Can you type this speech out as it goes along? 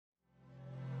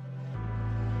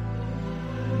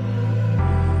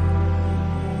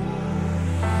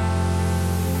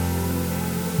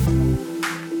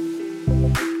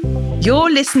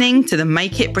You're listening to the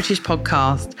Make It British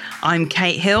podcast. I'm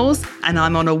Kate Hills and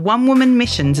I'm on a one-woman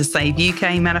mission to save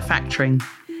UK manufacturing.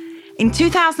 In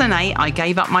 2008, I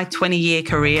gave up my 20-year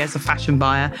career as a fashion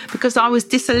buyer because I was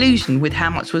disillusioned with how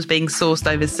much was being sourced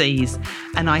overseas,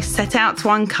 and I set out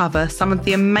to uncover some of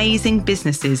the amazing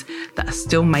businesses that are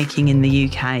still making in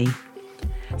the UK.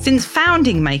 Since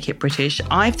founding Make It British,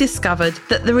 I've discovered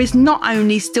that there is not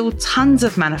only still tons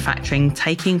of manufacturing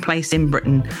taking place in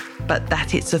Britain, but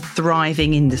that it's a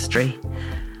thriving industry.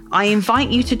 I invite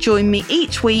you to join me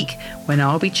each week when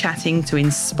I'll be chatting to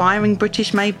inspiring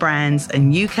British-made brands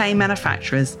and UK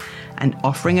manufacturers and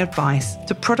offering advice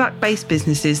to product-based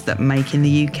businesses that make in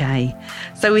the UK.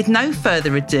 So with no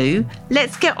further ado,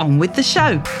 let's get on with the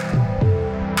show.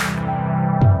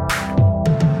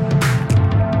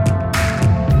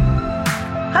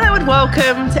 Hello and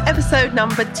welcome to episode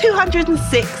number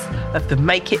 206 of the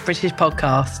Make It British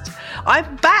podcast.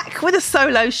 I'm back with a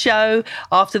solo show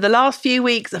after the last few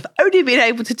weeks of only being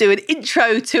able to do an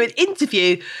intro to an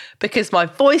interview because my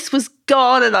voice was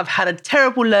gone and I've had a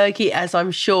terrible lurgy, as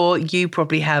I'm sure you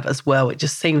probably have as well. It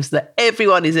just seems that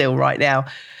everyone is ill right now.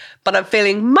 But I'm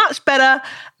feeling much better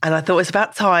and I thought it's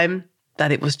about time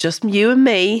that it was just you and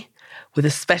me with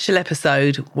a special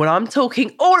episode where I'm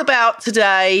talking all about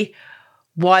today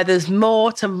why there's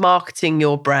more to marketing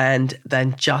your brand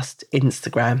than just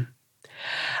Instagram.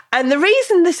 And the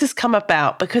reason this has come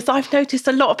about, because I've noticed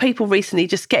a lot of people recently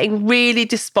just getting really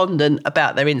despondent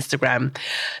about their Instagram.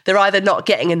 They're either not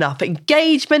getting enough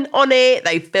engagement on it,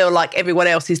 they feel like everyone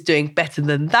else is doing better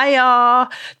than they are,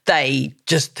 they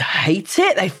just hate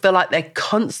it, they feel like they're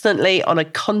constantly on a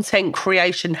content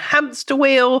creation hamster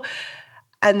wheel,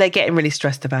 and they're getting really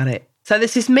stressed about it. So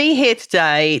this is me here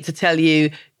today to tell you,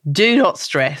 do not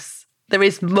stress. There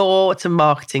is more to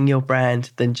marketing your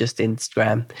brand than just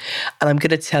Instagram. And I'm going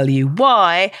to tell you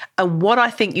why and what I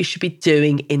think you should be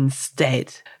doing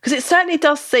instead. Because it certainly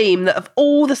does seem that of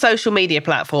all the social media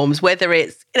platforms, whether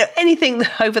it's anything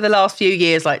over the last few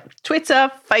years like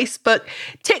Twitter, Facebook,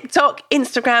 TikTok,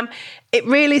 Instagram, it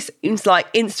really seems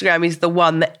like Instagram is the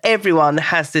one that everyone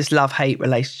has this love-hate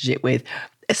relationship with.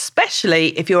 Especially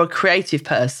if you're a creative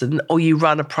person or you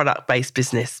run a product-based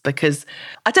business, because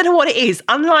I don't know what it is.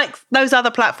 Unlike those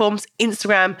other platforms,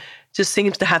 Instagram just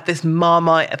seems to have this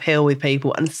Marmite appeal with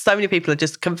people. And so many people are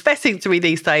just confessing to me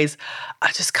these days,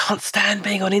 I just can't stand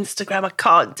being on Instagram. I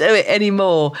can't do it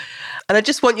anymore. And I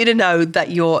just want you to know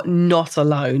that you're not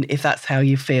alone if that's how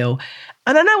you feel.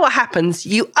 And I know what happens.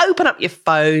 You open up your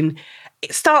phone,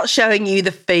 it starts showing you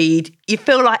the feed. You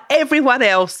feel like everyone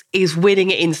else is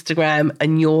winning at Instagram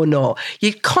and you're not.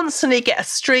 You constantly get a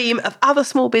stream of other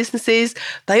small businesses.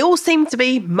 They all seem to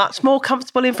be much more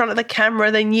comfortable in front of the camera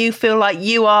than you feel like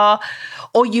you are.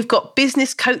 Or you've got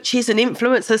business coaches and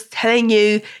influencers telling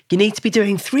you you need to be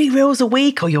doing 3 reels a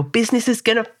week or your business is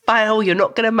going to fail. You're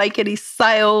not going to make any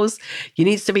sales. You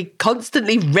need to be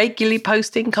constantly, regularly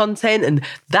posting content, and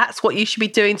that's what you should be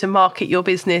doing to market your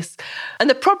business. And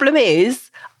the problem is,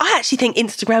 I actually think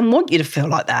Instagram want you to feel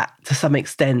like that to some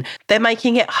extent. They're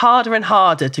making it harder and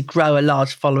harder to grow a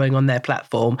large following on their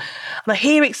platform. And I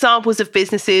hear examples of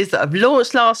businesses that have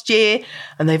launched last year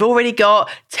and they've already got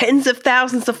tens of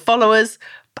thousands of followers.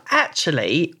 But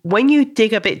actually, when you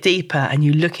dig a bit deeper and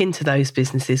you look into those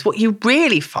businesses, what you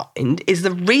really find is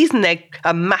the reason they're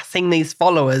amassing these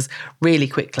followers really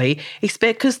quickly is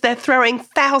because they're throwing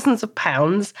thousands of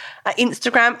pounds at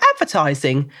Instagram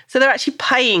advertising. So they're actually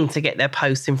paying to get their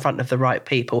posts in front of the right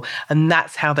people. And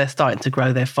that's how they're starting to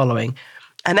grow their following.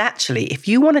 And actually, if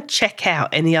you want to check out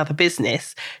any other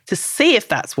business to see if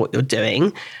that's what you're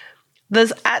doing,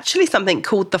 there's actually something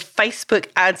called the Facebook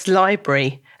Ads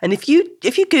Library. And if you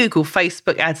Google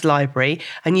Facebook Ads Library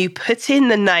and you put in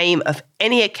the name of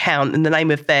any account and the name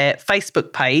of their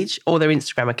Facebook page or their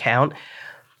Instagram account,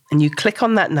 and you click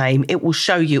on that name, it will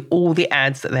show you all the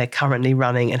ads that they're currently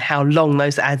running and how long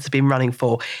those ads have been running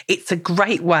for. It's a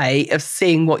great way of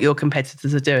seeing what your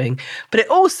competitors are doing. But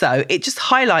it just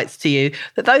highlights to you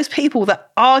that those people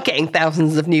that are getting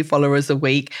thousands of new followers a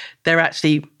week, they're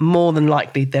actually more than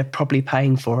likely, they're probably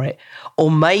paying for it. Or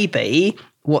maybe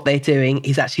what they're doing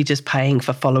is actually just paying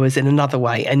for followers in another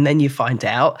way. And then you find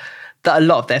out that a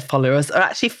lot of their followers are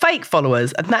actually fake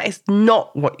followers, and that is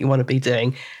not what you want to be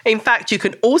doing. In fact, you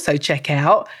can also check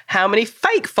out how many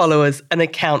fake followers an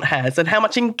account has and how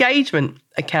much engagement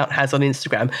account has on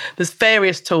Instagram. There's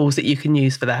various tools that you can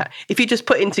use for that. If you just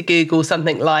put into Google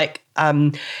something like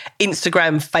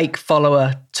Instagram fake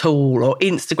follower tool or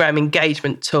Instagram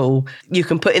engagement tool, you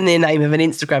can put in the name of an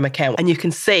Instagram account and you can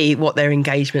see what their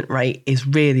engagement rate is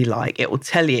really like. It will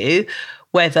tell you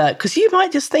Whether, because you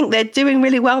might just think they're doing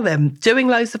really well, they're doing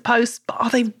loads of posts, but are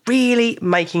they really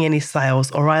making any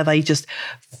sales, or are they just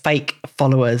fake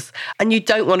followers? And you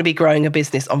don't want to be growing a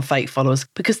business on fake followers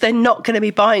because they're not going to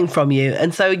be buying from you.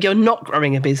 And so you're not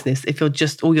growing a business if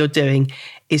all you're doing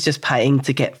is just paying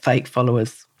to get fake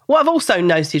followers. What I've also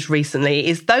noticed recently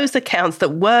is those accounts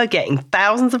that were getting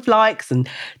thousands of likes and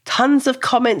tons of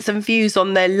comments and views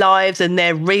on their lives and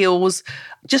their reels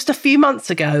just a few months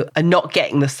ago are not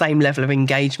getting the same level of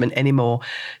engagement anymore.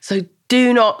 So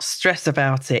do not stress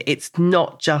about it. It's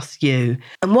not just you.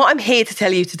 And what I'm here to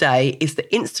tell you today is that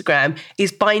Instagram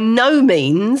is by no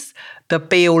means the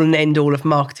be all and end all of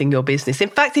marketing your business. In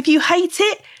fact, if you hate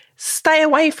it, stay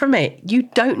away from it. You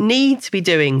don't need to be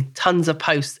doing tons of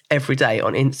posts every day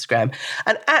on Instagram.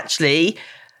 And actually,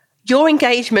 your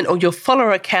engagement or your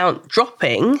follower account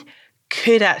dropping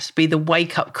could actually be the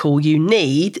wake-up call you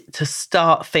need to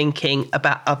start thinking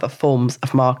about other forms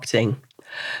of marketing.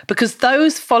 Because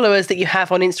those followers that you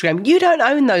have on Instagram, you don't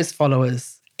own those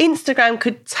followers. Instagram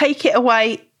could take it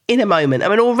away in a moment. I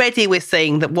mean, already we're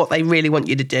seeing that what they really want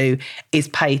you to do is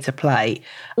pay to play.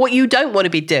 What you don't want to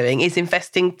be doing is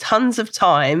investing tons of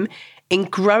time in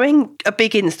growing a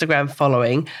big Instagram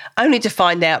following, only to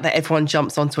find out that everyone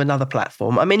jumps onto another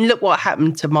platform. I mean, look what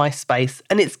happened to MySpace,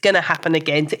 and it's going to happen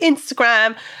again to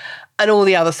Instagram and all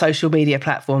the other social media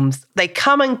platforms. They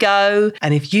come and go,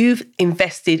 and if you've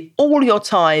invested all your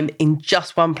time in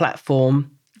just one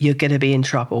platform, you're going to be in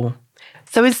trouble.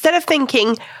 So instead of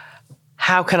thinking,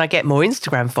 how can I get more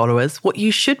Instagram followers? What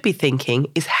you should be thinking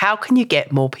is, how can you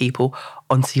get more people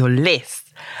onto your list?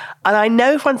 And I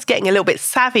know everyone's getting a little bit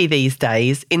savvy these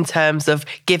days in terms of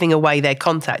giving away their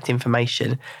contact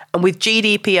information. And with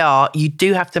GDPR, you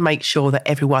do have to make sure that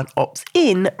everyone opts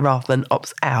in rather than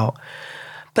opts out.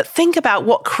 But think about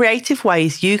what creative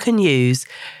ways you can use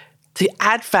to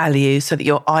add value so that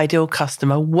your ideal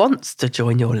customer wants to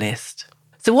join your list.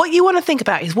 So what you want to think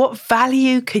about is, what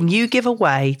value can you give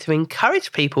away to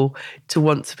encourage people to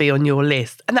want to be on your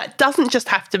list? And that doesn't just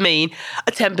have to mean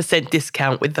a 10%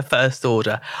 discount with the first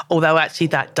order, although actually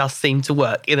that does seem to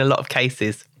work in a lot of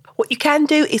cases. What you can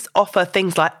do is offer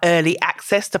things like early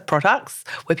access to products,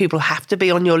 where people have to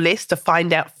be on your list to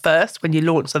find out first when you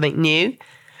launch something new.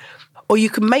 Or you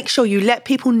can make sure you let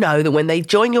people know that when they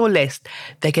join your list,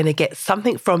 they're going to get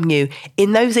something from you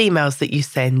in those emails that you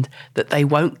send that they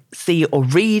won't see or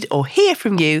read or hear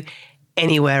from you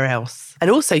anywhere else.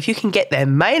 And also, if you can get their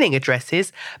mailing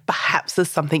addresses, perhaps there's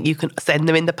something you can send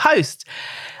them in the post.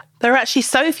 There are actually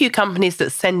so few companies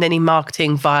that send any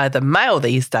marketing via the mail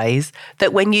these days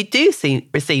that when you do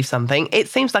receive something, it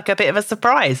seems like a bit of a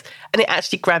surprise and it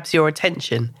actually grabs your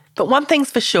attention. But one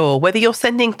thing's for sure, whether you're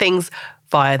sending things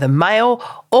via the mail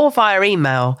or via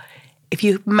email, if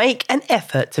you make an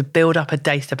effort to build up a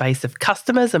database of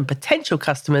customers and potential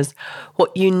customers,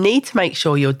 what you need to make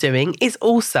sure you're doing is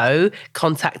also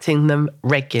contacting them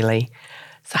regularly.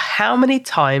 So how many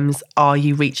times are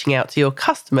you reaching out to your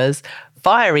customers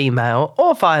via email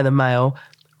or via the mail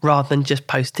rather than just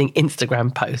posting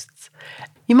Instagram posts?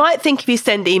 You might think if you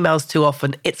send emails too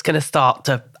often, it's going to start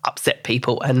to upset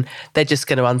people and they're just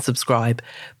going to unsubscribe.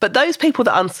 But those people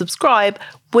that unsubscribe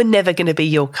were never going to be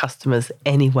your customers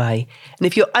anyway. And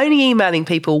if you're only emailing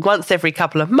people once every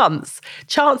couple of months,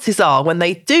 chances are when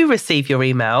they do receive your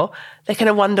email, they're going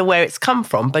to wonder where it's come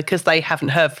from because they haven't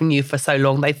heard from you for so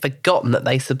long, they've forgotten that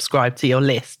they subscribe to your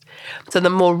list. So the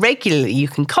more regularly you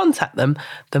can contact them,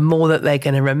 the more that they're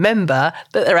going to remember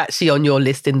that they're actually on your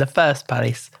list in the first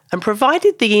place. And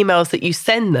provided the emails that you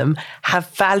send them have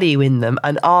value in them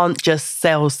and aren't just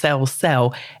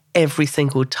sell every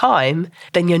single time,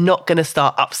 then you're not going to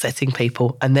start upsetting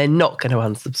people and they're not going to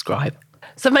unsubscribe.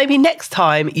 So maybe next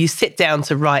time you sit down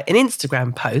to write an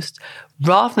Instagram post,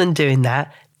 rather than doing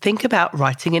that, think about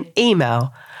writing an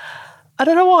email. I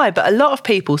don't know why, but a lot of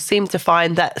people seem to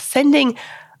find that sending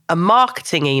a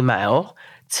marketing email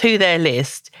to their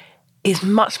list is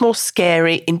much more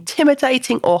scary,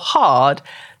 intimidating, or hard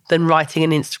than writing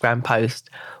an Instagram post.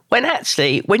 When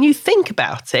actually, when you think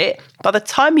about it, by the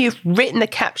time you've written the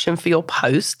caption for your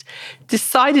post,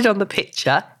 decided on the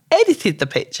picture, edited the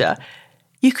picture,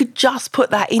 you could just put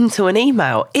that into an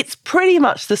email. It's pretty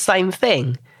much the same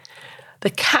thing. The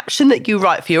caption that you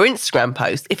write for your Instagram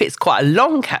post, if it's quite a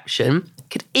long caption,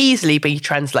 could easily be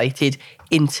translated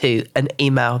into an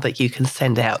email that you can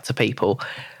send out to people.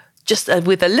 Just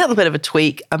with a little bit of a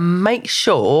tweak, and make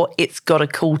sure it's got a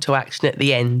call to action at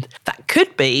the end. That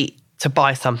could be to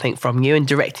buy something from you and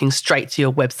directing straight to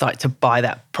your website to buy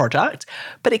that product.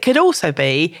 But it could also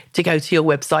be to go to your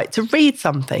website to read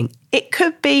something. It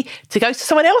could be to go to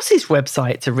someone else's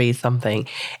website to read something.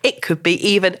 It could be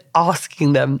even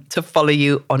asking them to follow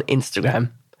you on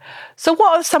Instagram. So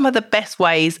what are some of the best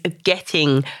ways of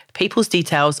getting people's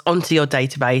details onto your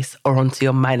database or onto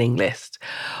your mailing list?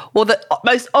 Well, the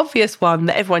most obvious one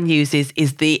that everyone uses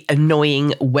is the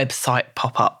annoying website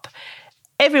pop-up.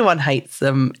 Everyone hates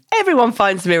them. Everyone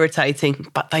finds them irritating,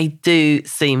 but they do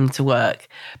seem to work.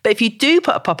 But if you do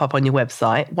put a pop-up on your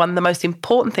website, one of the most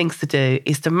important things to do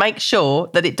is to make sure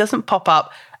that it doesn't pop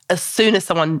up as soon as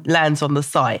someone lands on the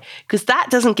site, because that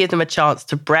doesn't give them a chance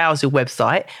to browse your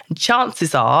website. And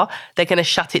chances are they're going to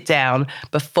shut it down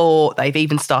before they've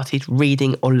even started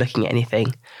reading or looking at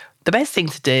anything. The best thing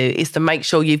to do is to make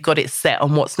sure you've got it set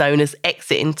on what's known as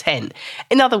exit intent.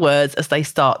 In other words, as they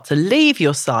start to leave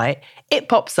your site, it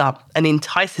pops up and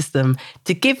entices them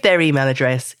to give their email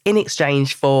address in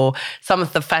exchange for some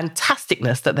of the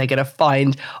fantasticness that they're going to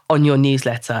find on your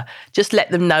newsletter. Just let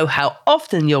them know how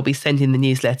often you'll be sending the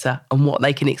newsletter and what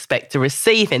they can expect to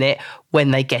receive in it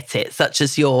when they get it, such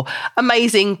as your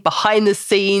amazing behind the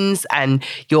scenes and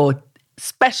your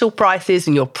special prices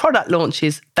and your product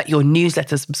launches that your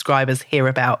newsletter subscribers hear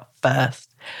about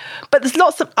first. But there's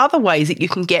lots of other ways that you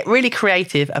can get really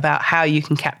creative about how you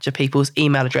can capture people's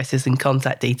email addresses and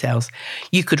contact details.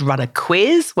 You could run a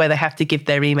quiz where they have to give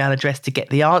their email address to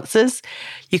get the answers.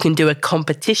 You can do a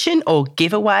competition or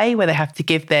giveaway where they have to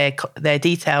give their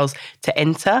details to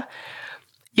enter.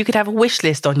 You could have a wish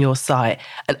list on your site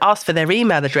and ask for their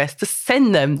email address to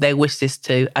send them their wish list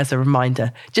to as a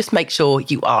reminder. Just make sure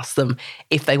you ask them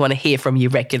if they want to hear from you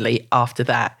regularly after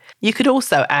that. You could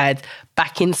also add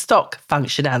back in stock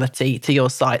functionality to your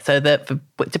site so that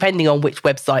depending on which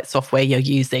website software you're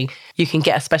using, you can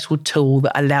get a special tool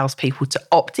that allows people to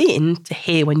opt in to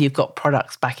hear when you've got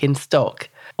products back in stock.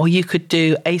 Or you could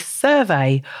do a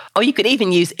survey, or you could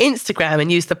even use Instagram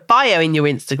and use the bio in your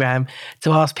Instagram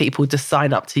to ask people to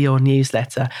sign up to your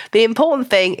newsletter. The important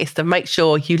thing is to make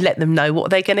sure you let them know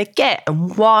what they're going to get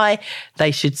and why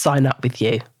they should sign up with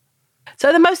you.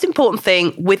 So the most important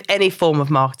thing with any form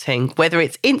of marketing, whether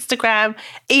it's Instagram,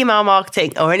 email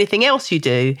marketing, or anything else you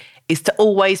do, is to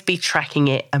always be tracking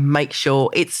it and make sure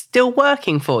it's still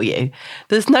working for you.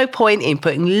 There's no point in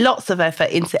putting lots of effort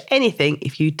into anything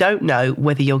if you don't know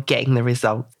whether you're getting the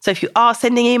result. So if you are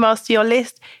sending emails to your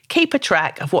list, keep a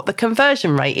track of what the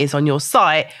conversion rate is on your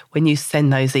site when you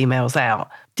send those emails out.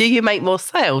 Do you make more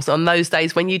sales on those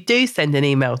days when you do send an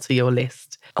email to your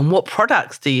list? And what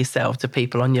products do you sell to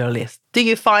people on your list? Do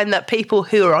you find that people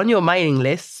who are on your mailing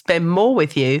list spend more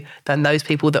with you than those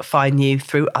people that find you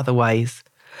through other ways?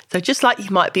 So just like you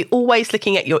might be always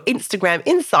looking at your Instagram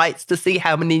insights to see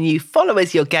how many new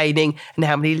followers you're gaining and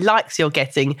how many likes you're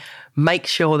getting, make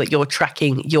sure that you're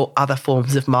tracking your other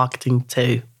forms of marketing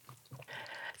too.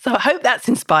 So I hope that's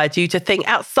inspired you to think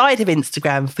outside of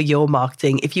Instagram for your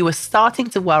marketing if you were starting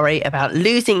to worry about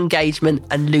losing engagement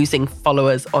and losing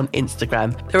followers on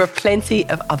Instagram. There are plenty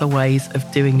of other ways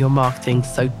of doing your marketing,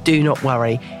 so do not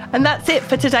worry. And that's it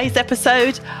for today's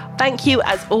episode. Thank you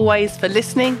as always for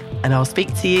listening, and I'll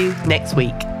speak to you next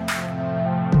week.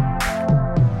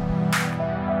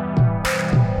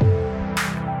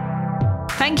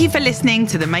 Thank you for listening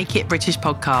to the Make It British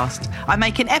podcast. I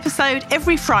make an episode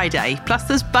every Friday, plus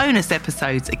there's bonus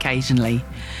episodes occasionally.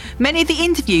 Many of the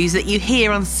interviews that you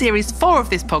hear on Series 4 of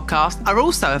this podcast are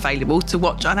also available to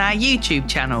watch on our YouTube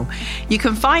channel. You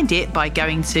can find it by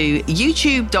going to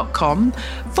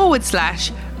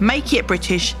youtube.com/Make It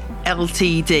British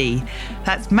LTD.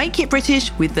 That's Make It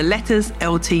British with the letters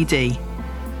LTD.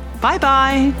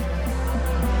 Bye-bye.